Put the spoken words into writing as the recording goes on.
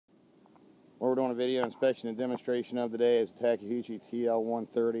What we're doing a video inspection and demonstration of today is Takeuchi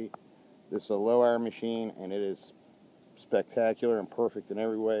tl130. This is a low hour machine and it is spectacular and perfect in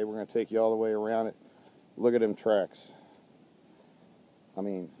every way. We're going to take you all the way around it. Look at them tracks. I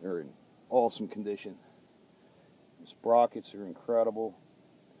mean, they're in awesome condition. The sprockets are incredible.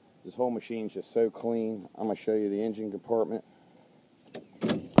 This whole machine is just so clean. I'm going to show you the engine compartment.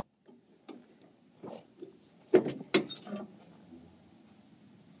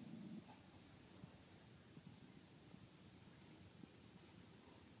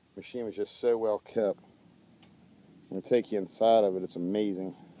 Machine was just so well kept. I'm going to take you inside of it. It's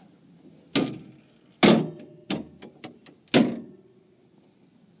amazing.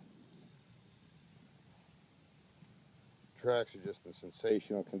 Tracks are just in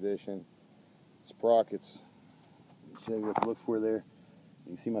sensational condition. Sprockets, I'll show you what to look for there.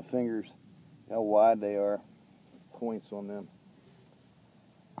 You can see my fingers, how wide they are, points on them.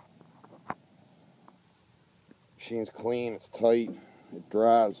 Machine's clean, it's tight, it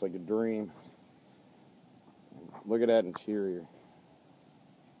drives like a dream. Look at that interior.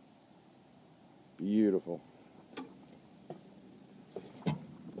 Beautiful.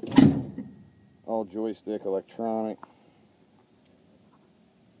 All joystick, electronic.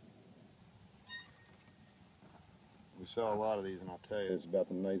 We sell a lot of these, and I'll tell you, it's about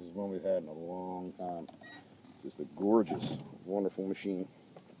the nicest one we've had in a long time. Just a gorgeous, wonderful machine.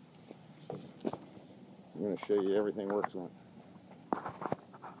 I'm going to show you everything works on it.